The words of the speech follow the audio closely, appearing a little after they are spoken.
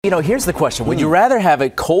You know, here's the question. Would you rather have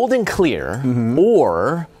it cold and clear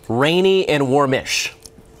or rainy and warmish?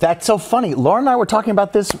 That's so funny. Laura and I were talking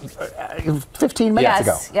about this 15 minutes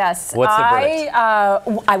ago. Yes. What's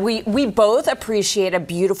the verdict? We both appreciate a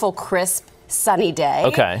beautiful, crisp, sunny day.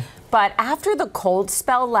 Okay. But after the cold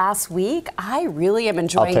spell last week, I really am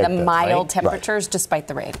enjoying the mild temperatures despite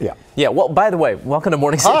the rain. Yeah. Well, by the way, welcome to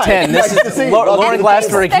Morning Sit Hi. 10. This Nice to is see you. Lauren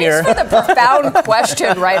Glassberg here. Thanks for the profound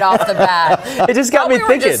question right off the bat. It just got me we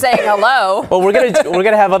thinking. were just saying hello. Well, we're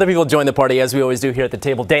gonna have other people join the party as we always do here at the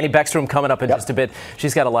table. Danny Beckstrom coming up in just a bit.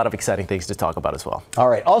 She's got a lot of exciting things to talk about as well. All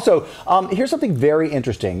right. Also, here's something very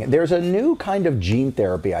interesting. There's a new kind of gene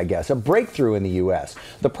therapy, I guess, a breakthrough in the U.S.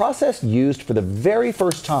 The process used for the very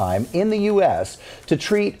first time in the U.S. to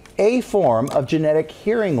treat a form of genetic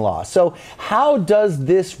hearing loss. So how does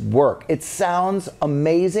this work? It sounds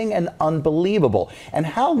amazing and unbelievable. And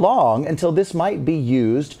how long until this might be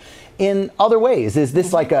used in other ways? Is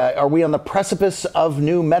this like are we on the precipice of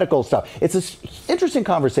new medical stuff? It's an interesting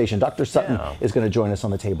conversation. Dr. Sutton is going to join us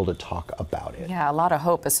on the table to talk about it. Yeah, a lot of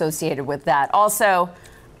hope associated with that. Also,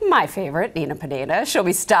 my favorite, Nina Pineda, she'll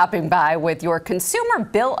be stopping by with your consumer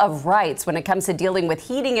bill of rights when it comes to dealing with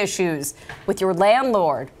heating issues with your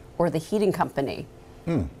landlord or the heating company.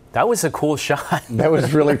 That was a cool shot. That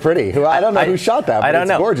was really pretty. I don't know who shot that, but I don't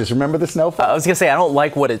know. It's gorgeous. Remember the snowfall? I was going to say, I don't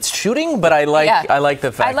like what it's shooting, but I like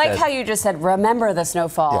the fact I like how you just said, remember the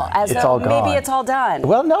snowfall, as it's though all gone. maybe it's all done.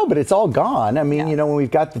 Well, no, but it's all gone. I mean, you know, when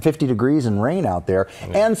we've got the 50 degrees and rain out there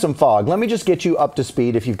and some fog. Let me just get you up to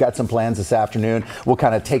speed. If you've got some plans this afternoon, we'll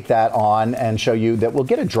kind of take that on and show you that we'll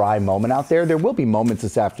get a dry moment out there. There will be moments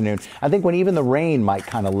this afternoon, I think, when even the rain might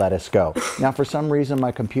kind of let us go. Now, for some reason,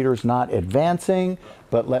 my computer's not advancing.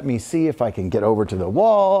 But let me see if I can get over to the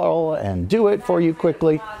wall and do it for you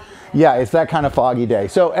quickly. Yeah, it's that kind of foggy day.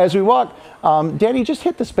 So as we walk, Danny, just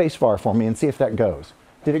hit the space bar for me and see if that goes.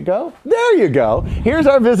 Did it go? There you go. Here's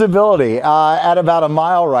our visibility at about a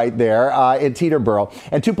mile right there in Teterboro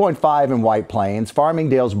and 2.5 in White Plains.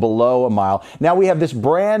 Farmingdale's below a mile. Now we have this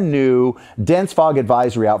brand new dense fog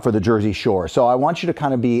advisory out for the Jersey Shore. So I want you to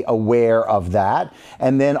kind of be aware of that.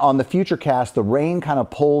 And then on the futurecast, the rain kind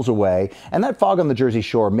of pulls away and that fog on the Jersey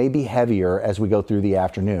Shore may be heavier as we go through the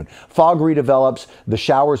afternoon. Fog redevelops. The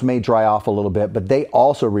showers may dry off a little bit, but they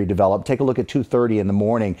also redevelop. Take a look at 2:30 in the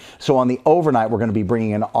morning. So on the overnight, we're going to be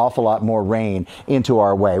bringing an awful lot more rain into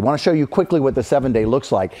our way. I want to show you quickly what the 7-day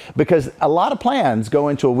looks like because a lot of plans go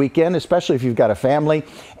into a weekend, especially if you've got a family.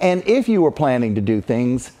 And if you were planning to do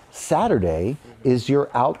things, Saturday is your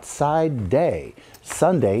outside day.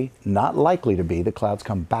 Sunday, not likely to be. The clouds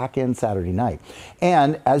come back in Saturday night.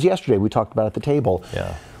 And as yesterday we talked about at the table,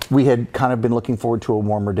 we had kind of been looking forward to a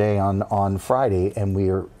warmer day on Friday, and we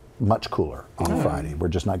are much cooler on Friday. We're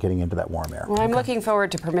just not getting into that warm air. Well, I'm looking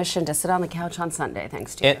forward to permission to sit on the couch on Sunday,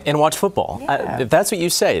 thanks to you. And watch football. If that's what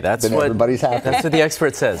you say, that's then what everybody's happy. That's what the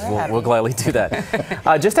expert says. We'll gladly do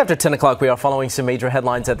that. Just after 10 o'clock, we are following some major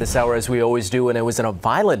headlines at this hour, as we always do, and it was in a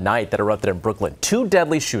violent night that erupted in Brooklyn. 2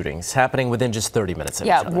 deadly shootings happening within just 30 minutes of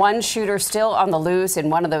each other. One shooter still on the loose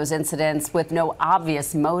in one of those incidents with no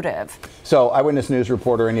obvious motive. So, Eyewitness News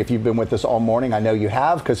reporter, and if you've been with us all morning, I know you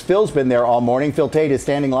have, because Phil's been there all morning. Phil Tate is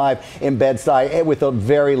standing live in Bed-Stuy with the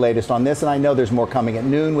very latest on this, and I know there's more coming at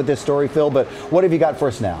noon with this story, Phil, but what have you got for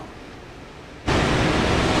us now?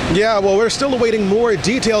 Yeah, well, we're still awaiting more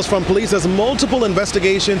details from police as multiple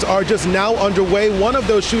investigations are just now underway. One of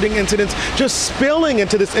those shooting incidents just spilling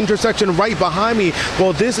into this intersection right behind me.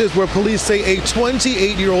 Well, this is where police say a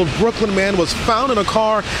 28-year-old Brooklyn man was found in a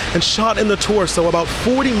car and shot in the torso about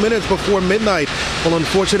 40 minutes before midnight. Well,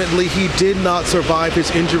 unfortunately, he did not survive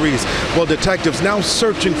his injuries. Well, detectives now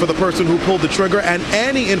searching for the person who pulled the trigger and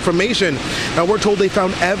any information. Now, we're told they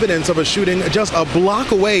found evidence of a shooting just a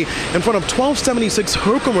block away in front of 1276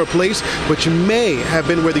 Herkimer Place, which may have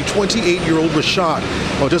been where the 28-year-old was shot.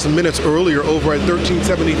 Well, just minutes earlier over at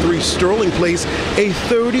 1373 Sterling Place, a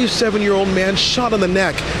 37-year-old man shot in the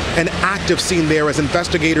neck. An active scene there as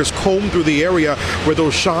investigators comb through the area where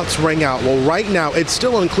those shots rang out. Well, right now, it's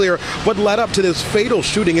still unclear what led up to this fatal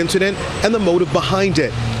shooting incident and the motive behind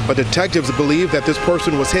it. But detectives believe that this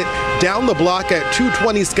person was hit down the block at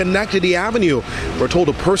 220 Schenectady Avenue. We're told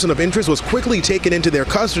a person of interest was quickly taken into their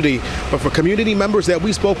custody. But for community members that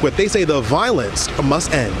we spoke with, they say the violence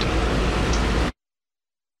must end.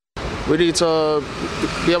 We need to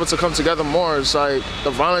be able to come together more. It's like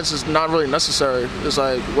the violence is not really necessary. It's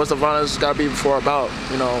like, what's the violence got to be before about?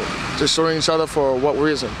 You know, just shooting each other for what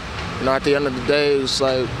reason? You know, at the end of the day, it's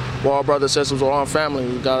like we're all brothers, sisters, we're all family.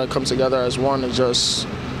 We got to come together as one and just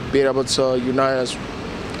be able to unite us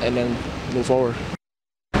and then move forward.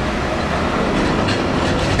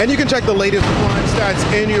 And you can check the latest crime stats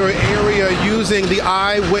in your area using the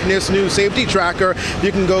Eyewitness News Safety Tracker.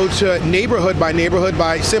 You can go to neighborhood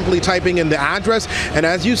by simply typing in the address. And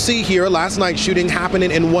as you see here, last night's shooting happening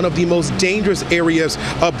in one of the most dangerous areas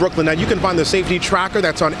of Brooklyn. Now, you can find the safety tracker.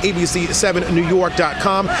 That's on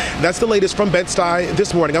abc7newyork.com. That's the latest from Bed-Stuy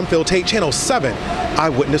this morning. I'm Phil Tate, Channel 7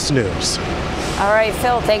 Eyewitness News. All right,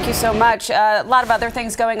 Phil, thank you so much. A lot of other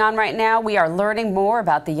things going on right now. We are learning more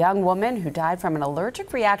about the young woman who died from an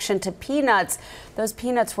allergic reaction to peanuts. Those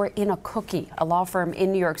peanuts were in a cookie. A law firm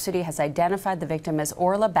in New York City has identified the victim as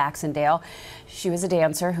Orla Baxendale. She was a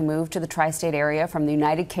dancer who moved to the tri-state area from the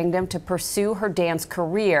United Kingdom to pursue her dance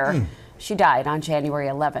career. She died on January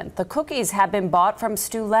 11th. The cookies have been bought from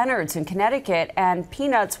Stu Leonard's in Connecticut, and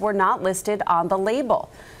peanuts were not listed on the label.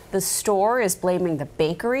 The store is blaming the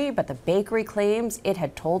bakery, but the bakery claims it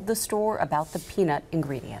had told the store about the peanut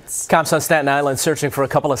ingredients. Cops on Staten Island searching for a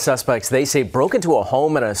couple of suspects they say broke into a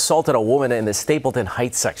home and assaulted a woman in the Stapleton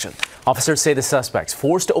Heights section. Officers say the suspects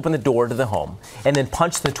forced to open the door to the home and then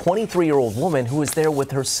punched the 23-year-old woman who was there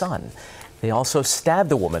with her son. They also stabbed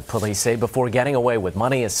the woman, police say, before getting away with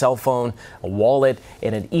money, a cell phone, a wallet,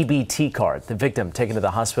 and an EBT card. The victim taken to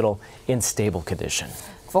the hospital in stable condition.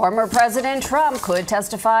 Former President Trump could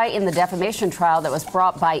testify in the defamation trial that was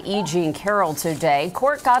brought by E. Jean Carroll today.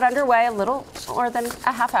 Court got underway a little more than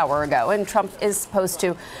a half hour ago, and Trump is supposed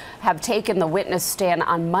to have taken the witness stand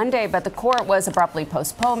on Monday, but the court was abruptly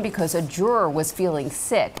postponed because a juror was feeling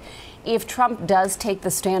sick. If Trump does take the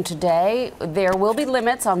stand today, there will be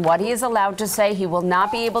limits on what he is allowed to say. He will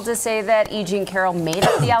not be able to say that E. Jean Carroll made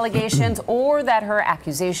up the allegations or that her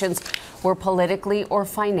accusations were politically or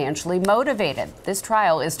financially motivated. This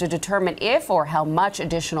trial is to determine if or how much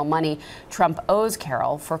additional money Trump owes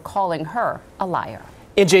Carroll for calling her a liar.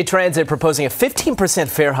 NJ Transit proposing a 15%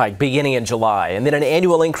 fare hike beginning in July and then an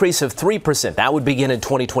annual increase of 3%. That would begin in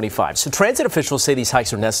 2025. So transit officials say these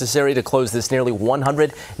hikes are necessary to close this nearly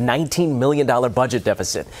 $119 million budget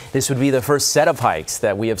deficit. This would be the first set of hikes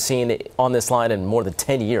that we have seen on this line in more than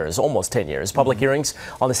 10 years, almost 10 years. Public hearings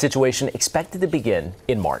on the situation expected to begin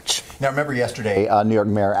in March. Now, remember yesterday, New York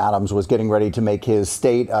Mayor Adams was getting ready to make his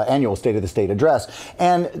annual State of the State address.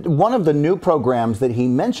 And one of the new programs that he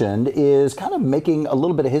mentioned is kind of making a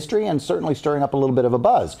little bit of history and certainly stirring up a little bit of a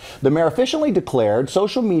buzz. The mayor officially declared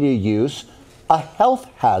social media use a health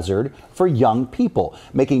hazard for young people,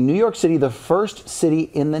 making New York City the first city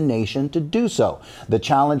in the nation to do so. The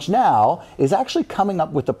challenge now is actually coming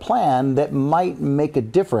up with a plan that might make a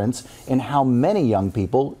difference in how many young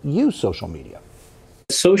people use social media.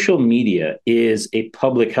 Social media is a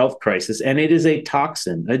public health crisis, and it is a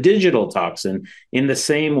toxin, a digital toxin, in the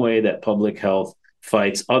same way that public health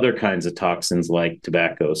fights other kinds of toxins like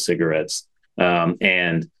tobacco, cigarettes,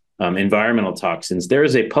 and environmental toxins. There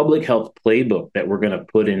is a public health playbook that we're going to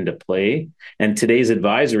put into play. And today's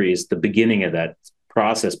advisory is the beginning of that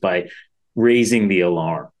process by raising the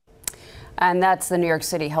alarm. And that's the New York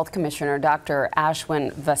City Health Commissioner, Dr.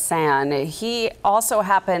 Ashwin Vasan. He also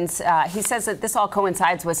he says that this all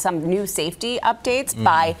coincides with some new safety updates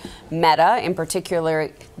by Meta. In particular,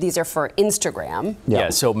 these are for Instagram. Yeah,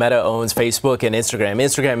 so Meta owns Facebook and Instagram.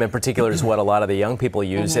 Instagram in particular is what a lot of the young people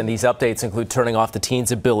use. And these updates include turning off the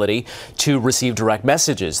teens' ability to receive direct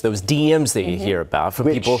messages, those DMs that you hear about from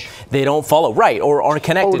people they don't follow, right, or aren't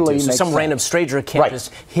connected totally to. So some random stranger can't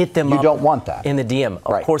just hit them up. You don't want that in the DM.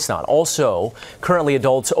 Of course not. Also, currently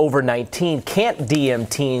adults over 19 can't DM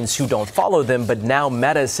teens who don't follow them, but now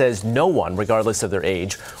Meta says no one, regardless of their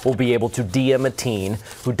age, will be able to DM a teen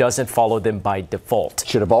who doesn't follow them by default.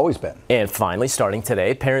 Should have always been. And finally, starting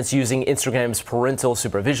today, parents using Instagram's parental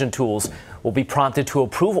supervision tools will be prompted to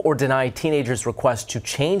approve or deny teenagers' requests to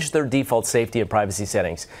change their default safety and privacy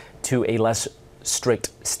settings to a less strict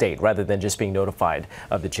state rather than just being notified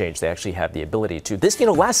of the change. They actually have the ability to. This,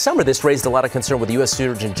 last summer, this raised a lot of concern with the U.S.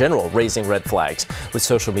 Surgeon General raising red flags with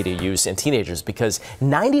social media use in teenagers because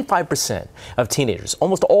 95% of teenagers,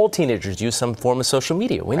 almost all teenagers, use some form of social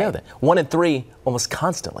media. We know that. 1 in 3 almost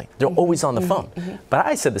constantly. They're always on the phone. But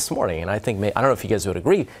I said this morning, and I think, I don't know if you guys would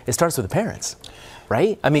agree, it starts with the parents.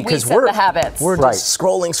 Right? I mean, because we're just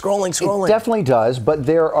scrolling. It definitely does, but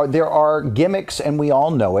there are gimmicks, and we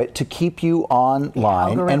all know it, to keep you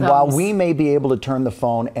online. And while we may be able to turn the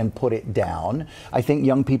phone and put it down, I think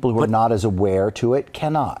young people who are not as aware to it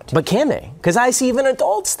cannot. But can they? Because I see even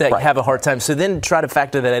adults that have a hard time. So then try to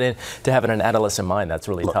factor that in to having an adolescent mind. That's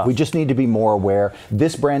really tough. We just need to be more aware.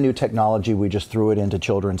 This brand new technology, we just threw it into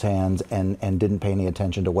children's hands and didn't pay any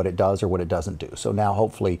attention to what it does or what it doesn't do. So now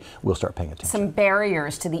hopefully we'll start paying attention. Some barriers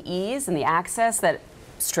to the ease and the access that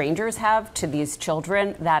strangers have to these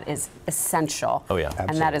children, that is essential. Oh, yeah.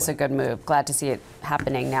 And that is a good move. Glad to see it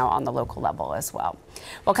happening now on the local level as well.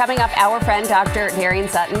 Well, coming up, our friend Dr. Darien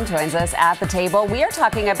Sutton joins us at the table. We are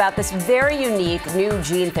talking about this very unique new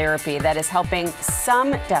gene therapy that is helping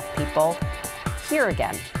some deaf people hear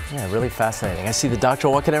again. Yeah, really fascinating. I see the doctor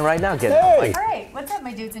walking in right now. Hey. All right, what's up,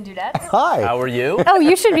 my dudes and dudettes? Hi. How are you? Oh,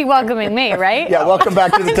 you should be welcoming me, right? Yeah, welcome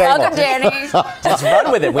back to the table. Welcome, Danny. Just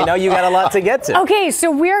run with it. We know you got a lot to get to. Okay,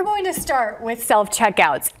 so we're going to start with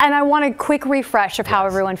self-checkouts, and I want a quick refresh of how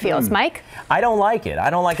everyone feels. Mike? I don't like it. I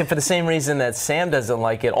don't like it for the same reason that Sam doesn't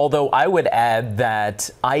like it, although I would add that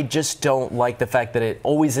I just don't like the fact that it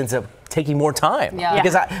always ends up taking more time. Yeah.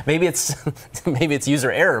 Because maybe it's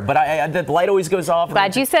user error, but the light always goes off.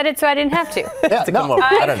 Glad you said it so I didn't have to. Come over.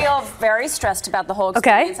 I don't know. feel very stressed about the whole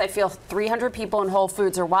experience. I feel 300 people in Whole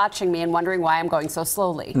Foods are watching me and wondering why I'm going so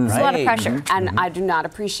slowly. It's a lot of pressure. And I do not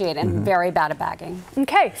appreciate it. And very bad at bagging.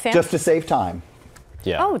 Okay, Sam. Just to save time.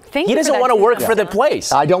 Yeah. Oh, thank He you for doesn't that want to work detail. for the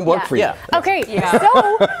place. I don't work for you. Yeah. Okay,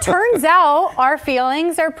 so turns out our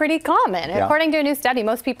feelings are pretty common. Yeah. According to a new study,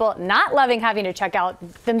 most people not loving having to check out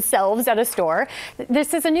themselves at a store.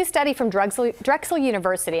 This is a new study from Drexel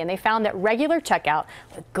University, and they found that regular checkout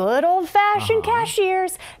with good old-fashioned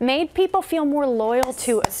cashiers made people feel more loyal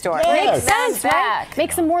to a store. Yes. Makes sense, right? Back.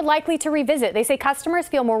 Makes them more likely to revisit. They say customers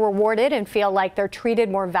feel more rewarded and feel like they're treated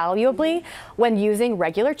more valuably when using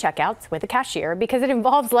regular checkouts with a cashier because it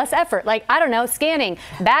involves less effort. Like, I don't know, scanning,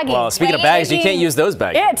 bagging. Well, speaking of bags, you can't use those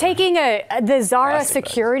bags. Yeah, taking the Zara Plastic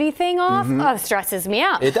security thing off stresses me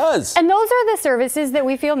out. It does. And those are the services that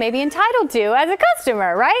we feel maybe entitled to as a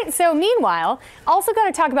customer, right? So meanwhile, also got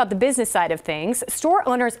to talk about the business side of things. Store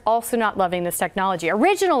owners also not loving this technology.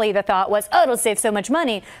 Originally, the thought was, oh, it'll save so much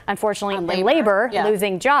money. Unfortunately, On in labor. labor,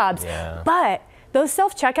 losing jobs. Yeah. But those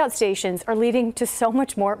self-checkout stations are leading to so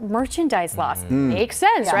much more merchandise loss. Makes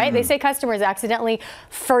sense, right? They say customers accidentally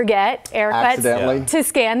forget Accidentally. to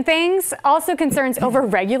scan things. Also concerns over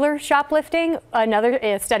regular shoplifting.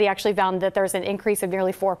 Another study actually found that there's an increase of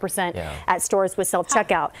nearly 4% at stores with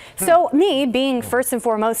self-checkout. So me, being first and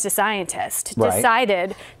foremost a scientist,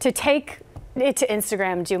 decided to take it to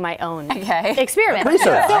Instagram and do my own experiment.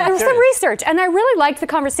 Research. Some research. And I really liked the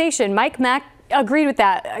conversation. Mike Mack agreed with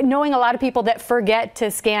that, knowing a lot of people that forget to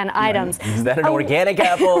scan items. Is that an organic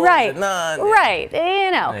apple? Right. Is it not? Right.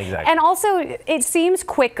 You know. Exactly. And also, it seems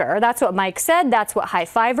quicker. That's what Mike said. That's what High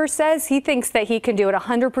Fiver says. He thinks that he can do it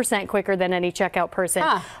 100% quicker than any checkout person.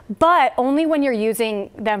 But only when you're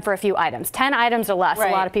using them for a few items. 10 items or less. A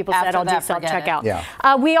lot of people said, I'll do self-checkout.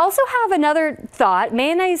 Yeah. We also have another thought.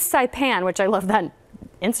 Mayonnaise Saipan, which I love that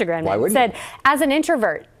Instagram name, said, as an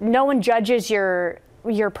introvert, no one judges your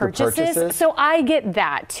purchases. So I get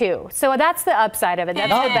that too. So that's the upside of it. That's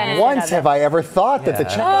the benefit Once of it. have I ever thought that the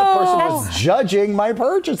checkout person was judging my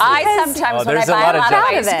purchases. I sometimes, when I there's a buy lot a of lot of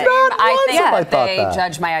judging. ice cream, Not I once think have I that thought they that.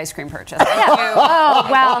 judge my ice cream purchase.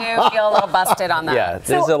 I do feel a little busted on that. Yeah,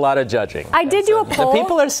 there's a lot of judging. I did do a poll. The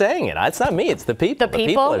people are saying it. It's not me. It's the people. The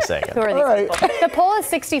people are saying it. Who are these All right. people? The poll is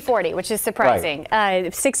 60-40, which is surprising.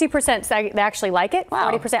 60% say they actually like it.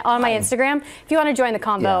 40% on my Instagram. If you want to join the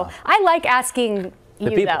combo, I like asking you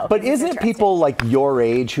people. though. But isn't it people like your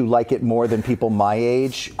age who like it more than people my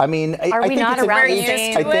age? I mean, I we think not it's around a, the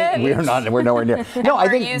same I think we're not. We're nowhere near. No, I We're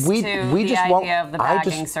think used we to just the won't. idea of the I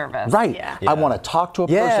bagging just service. right. Yeah. I want to talk to a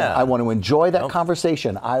person. Yeah. I want to enjoy that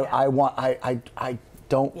conversation. I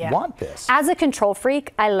don't want this. As a control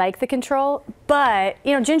freak, I like the control, but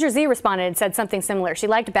Ginger Z responded and said something similar. She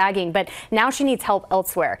liked bagging, but now she needs help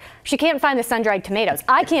elsewhere. She can't find the sun-dried tomatoes.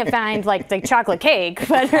 I can't find like the chocolate cake,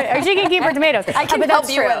 but she can keep her tomatoes. I can but help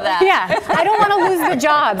that's you true. with that. Yeah, I don't want to lose the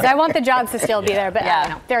jobs. I want the jobs to still be there, but I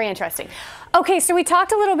don't know. Very interesting. Okay, so we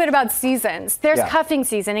talked a little bit about seasons. There's cuffing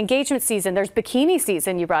season, engagement season, there's bikini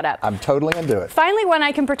season you brought up. I'm totally into it. Finally, one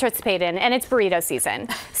I can participate in, and it's burrito season.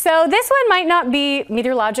 So this one might not be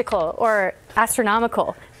meteorological or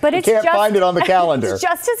astronomical, but it's can't find it on the calendar. It's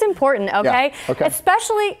just as important, okay? Yeah, okay.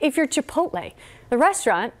 Especially if you're Chipotle. The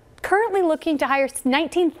restaurant currently looking to hire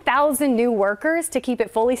 19,000 new workers to keep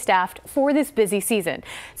it fully staffed for this busy season.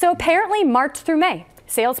 So apparently March through May,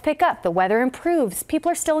 sales pick up, the weather improves,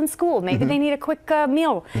 people are still in school, maybe they need a quick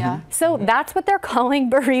meal. So that's what they're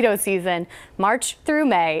calling burrito season, March through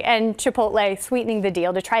May, and Chipotle sweetening the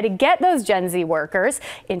deal to try to get those Gen Z workers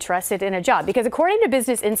interested in a job. Because according to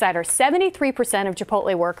Business Insider, 73% of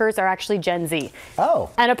Chipotle workers are actually Gen Z. Oh.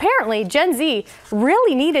 And apparently Gen Z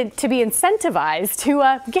really needed to be incentivized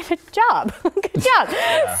to get a job. Good job.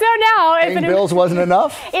 So now, if Paying bills wasn't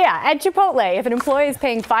enough? at Chipotle, if an employee is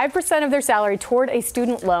paying 5% of their salary toward a student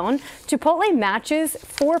student loan, Chipotle matches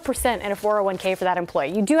 4% in a 401k for that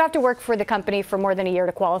employee. You do have to work for the company for more than a year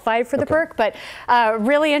to qualify for the perk, but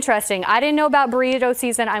really interesting. I didn't know about burrito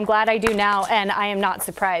season. I'm glad I do now, and I am not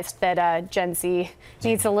surprised that Gen Z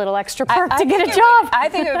needs a little extra perk to get a job. I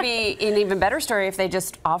think it would be an even better story if they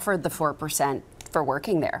just offered the 4% for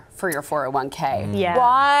working there for your 401k. Yeah.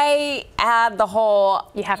 Why add the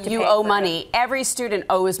whole you owe money? It. Every student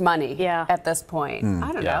owes money at this point.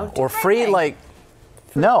 I don't know. Or free, like...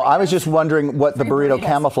 No, I was just wondering what the burrito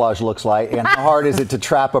camouflage looks like, and how hard is it to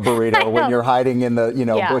trap a burrito when you're hiding in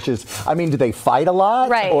the bushes? I mean, do they fight a lot,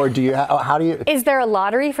 right? Or do you? How do you? Is there a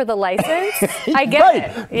lottery for the license? I get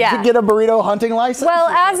it. Yeah. To get a burrito hunting license. Well,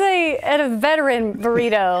 as a veteran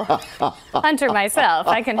burrito hunter myself,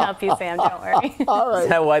 I can help you, Sam. Don't worry. All right. Is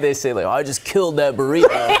that why they say, like, oh, I just killed that burrito?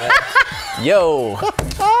 Yo.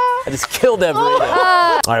 I just killed that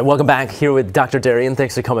burrito. All right, welcome back here with Dr. Darien.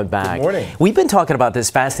 Thanks for coming back. Good morning. We've been talking about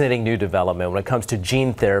this fascinating new development when it comes to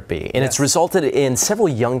gene therapy, and it's resulted in several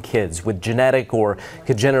young kids with genetic or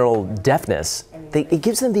congenital deafness. It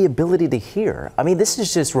gives them the ability to hear. I mean, this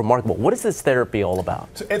is just remarkable. What is this therapy all about?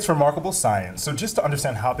 So it's remarkable science. So just to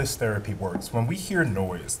understand how this therapy works, when we hear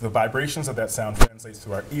noise, the vibrations of that sound translates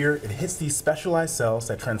to our ear. It hits these specialized cells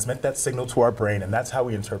that transmit that signal to our brain, and that's how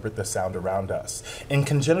we interpret the sound around us. In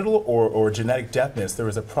congenital or genetic deafness, there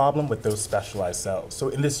is a problem with those specialized cells. So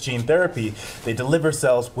in this gene therapy, they deliver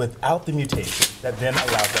cells without the mutation that then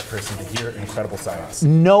allows that person to hear incredible science.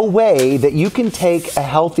 No way that you can take a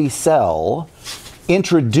healthy cell,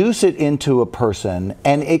 introduce it into a person,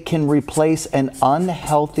 and it can replace an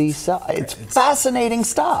unhealthy cell. It's fascinating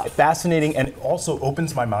stuff. Fascinating, and it also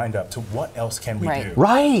opens my mind up to what else can we do.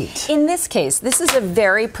 Right. In this case, this is a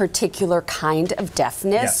very particular kind of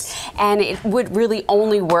deafness, and it would really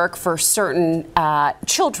only work for certain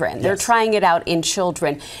children. They're trying it out in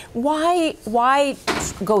children. Why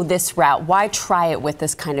go this route? Why try it with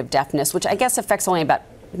this kind of deafness, which I guess affects only about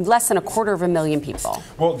less than 250,000 people?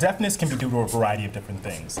 Well, deafness can be due to a variety of different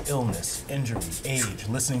things: illness, injury, age,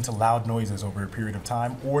 listening to loud noises over a period of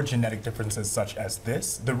time, or genetic differences such as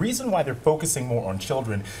this. The reason why they're focusing more on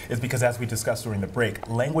children is because, as we discussed during the break,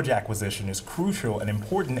 language acquisition is crucial and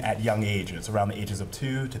important at young ages, around the ages of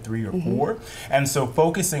 2 to 3 or 4. And so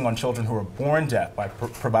focusing on children who are born deaf by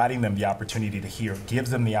providing them the opportunity to hear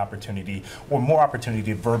gives them the opportunity, or more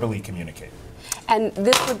opportunity, to verbally communicate. And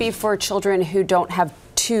this would be for children who don't have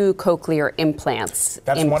 2 cochlear implants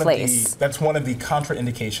in place. That's one of the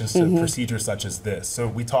contraindications to procedures such as this. So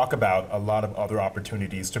we talk about a lot of other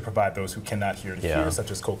opportunities to provide those who cannot hear to hear,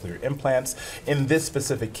 such as cochlear implants. In this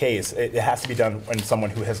specific case, it has to be done on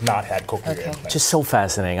someone who has not had cochlear implants. Just so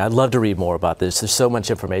fascinating. I'd love to read more about this. There's so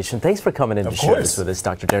much information. Thanks for coming in to share this with us,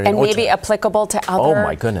 Dr. Darien. And maybe applicable to other... Oh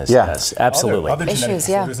my goodness, yes, absolutely. Other genetic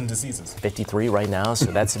disorders and diseases. 53 right now,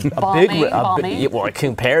 so that's a balmy. Well,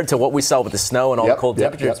 compared to what we saw with the snow and all the cold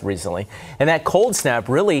temperatures recently. And that cold snap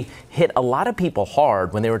really hit a lot of people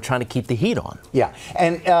hard when they were trying to keep the heat on. Yeah,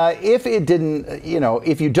 and if it didn't,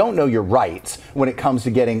 if you don't know your rights when it comes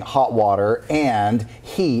to getting hot water and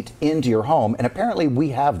heat into your home, and apparently we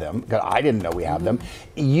have them, because I didn't know we have them,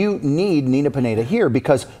 you need Nina Pineda here,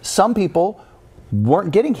 because some people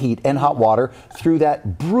weren't getting heat and hot water through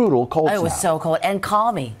that brutal cold snap. It was so cold. And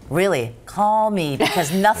call me, really, call me,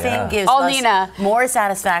 because nothing gives us more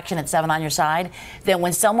satisfaction at 7 on your side than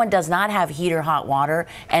when someone does not have heat or hot water,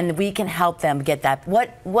 and we can help them get that.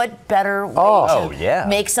 What better way to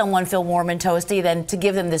make someone feel warm and toasty than to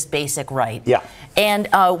give them this basic right? Yeah. And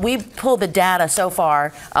we pulled the data so far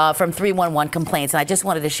from 311 complaints, and I just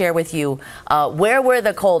wanted to share with you where we're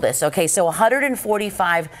the coldest. Okay, so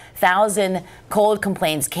 145,000 cold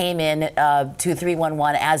complaints came in to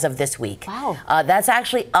 311 as of this week. Wow. That's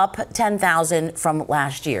actually up 10,000 from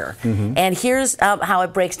last year. And here's how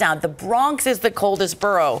it breaks down. The Bronx is the coldest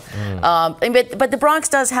borough. But the Bronx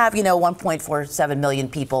does have, 1.47 million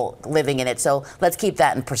people living in it. So let's keep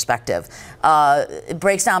that in perspective. It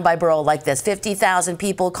breaks down by borough like this. 50,000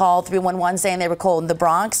 people called 311 saying they were cold in the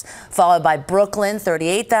Bronx, followed by Brooklyn,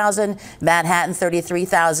 38,000, Manhattan,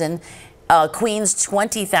 33,000. Queens,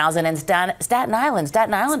 20,000, and Staten Islanders.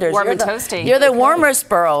 Warm and toasty. You're the warmest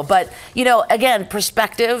borough. But, again,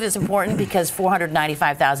 perspective is important because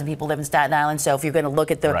 495,000 people live in Staten Island. So if you're going to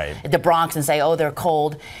look at the Bronx and say, oh, they're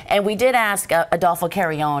cold. And we did ask Adolfo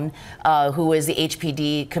Carrion, who is the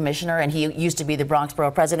HPD commissioner, and he used to be the Bronx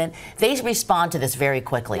borough president. They respond to this very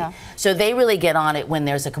quickly. Yeah. So they really get on it when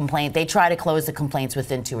there's a complaint. They try to close the complaints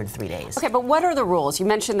within 2 or 3 days. Okay, but what are the rules? You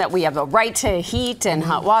mentioned that we have a right to heat and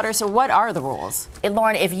hot water. So what are are the rules?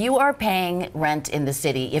 Lauren, if you are paying rent in the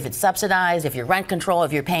city, if it's subsidized, if you're rent control,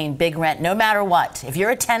 if you're paying big rent, no matter what, if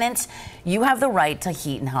you're a tenant, you have the right to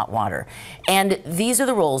heat and hot water. And these are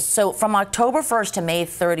the rules. So from October 1st to May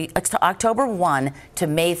 30, October 1 to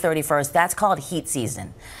May 31st, that's called heat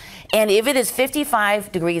season. And if it is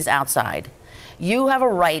 55 degrees outside, you have a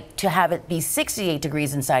right to have it be 68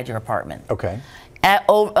 degrees inside your apartment. Okay.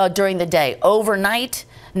 During the day. Overnight,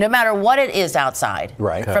 no matter what it is outside,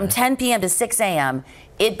 right. From 10 p.m. to 6 a.m.,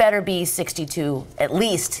 it better be 62 at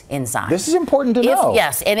least inside. This is important to know.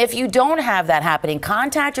 Yes, and if you don't have that happening,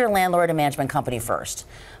 contact your landlord and management company first,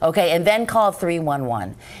 okay, and then call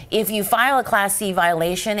 311. If you file a Class C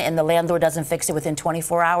violation and the landlord doesn't fix it within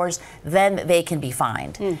 24 hours, then they can be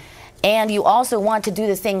fined. And you also want to do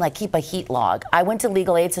this thing like keep a heat log. I went to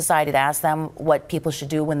Legal Aid Society to ask them what people should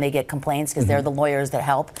do when they get complaints because they're the lawyers that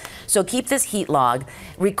help. So keep this heat log.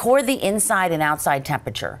 Record the inside and outside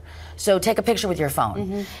temperature. So take a picture with your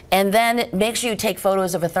phone. And then make sure you take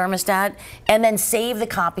photos of a thermostat and then save the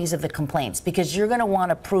copies of the complaints because you're going to want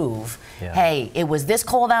to prove, hey, it was this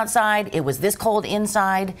cold outside, it was this cold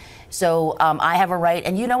inside. So I have a right,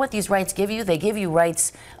 and you know what these rights give you? They give you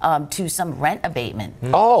rights to some rent abatement.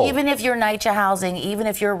 Even if you're NYCHA housing, even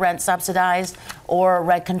if you're rent subsidized or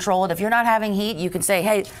rent controlled, if you're not having heat, you can say,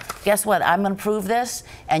 hey, guess what? I'm going to prove this,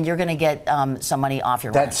 and you're going to get some money off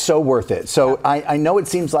your rent. That's so worth it. So I know it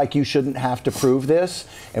seems like you shouldn't have to prove this,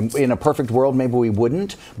 and in a perfect world, maybe we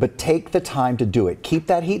wouldn't, but take the time to do it. Keep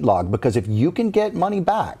that heat log, because if you can get money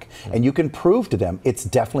back and you can prove to them, it's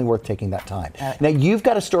definitely worth taking that time. Now, you've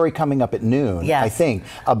got a story coming up at noon, I think,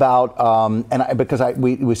 about, because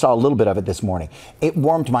we saw a little bit of it this morning. It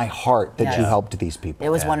warmed my heart that you helped these people. It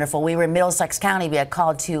was wonderful. We were in Middlesex County. We had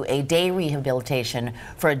called to a day rehabilitation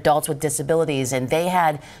for adults with disabilities, and they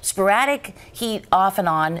had sporadic heat off and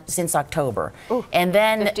on since October. And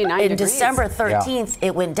then in December 13th,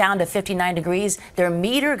 it went down to 59 degrees. Their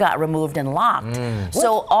meter got removed and locked.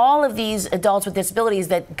 So all of these adults with disabilities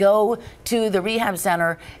that go to the rehab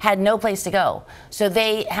center had no place to go. So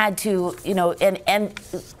they had to, you know, and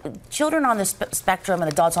children on the spectrum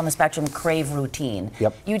and adults on the spectrum crave routine.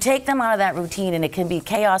 You take them out of that routine and it can be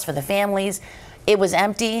chaos for the families. It was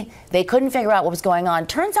empty. They couldn't figure out what was going on.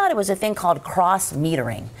 Turns out it was a thing called cross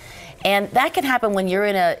metering. And that can happen when you're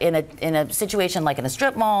in a situation like in a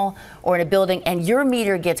strip mall or in a building and your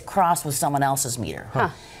meter gets crossed with someone else's meter.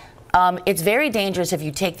 It's very dangerous if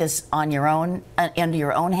you take this on your own, into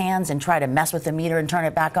your own hands and try to mess with the meter and turn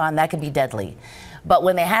it back on. That could be deadly. But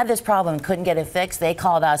when they had this problem and couldn't get it fixed, they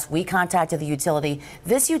called us. We contacted the utility.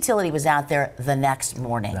 This utility was out there the next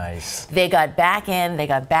morning. They got back in, they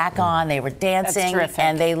got back on, they were dancing,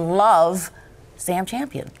 and they love Sam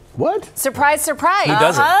Champion. What? Surprise, surprise. Who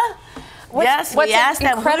doesn't? Yes, we asked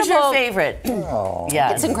them, who's your favorite?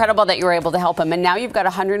 It's incredible that you were able to help him. And now you've got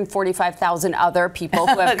 145,000 other people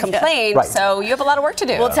who have complained. So you have a lot of work to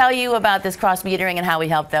do. We'll tell you about this cross metering and how we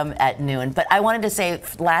help them at noon. But I wanted to say,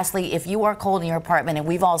 lastly, if you are cold in your apartment, and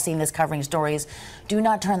we've all seen this covering stories, do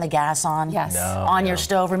not turn the gas on on your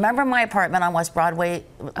stove. Remember my apartment on West Broadway?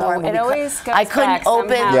 It always goes I couldn't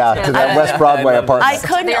open to that West Broadway apartment. I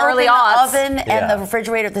couldn't open the oven and the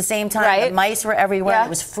refrigerator at the same time. The mice were everywhere. It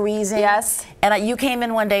was freezing. And you came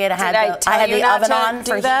in one day and I had the oven on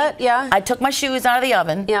for heat. I took my shoes out of the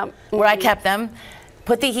oven where I kept them.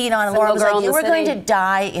 Put the heat on, and Laura was like, you were going to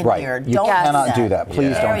die in here. You cannot do that.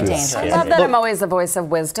 Please don't do that. I love that I'm always the voice of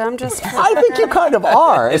wisdom. Just I think you kind of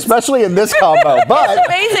are, especially in this combo. But it's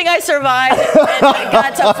amazing I survived and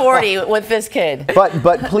got to 40 with this kid.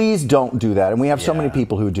 But please don't do that. And we have so many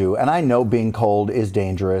people who do. And I know being cold is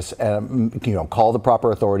dangerous. You know, call the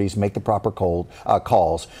proper authorities, make the proper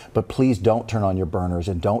calls. But please don't turn on your burners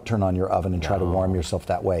and don't turn on your oven and try to warm yourself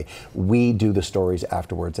that way. We do the stories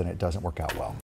afterwards, and it doesn't work out well.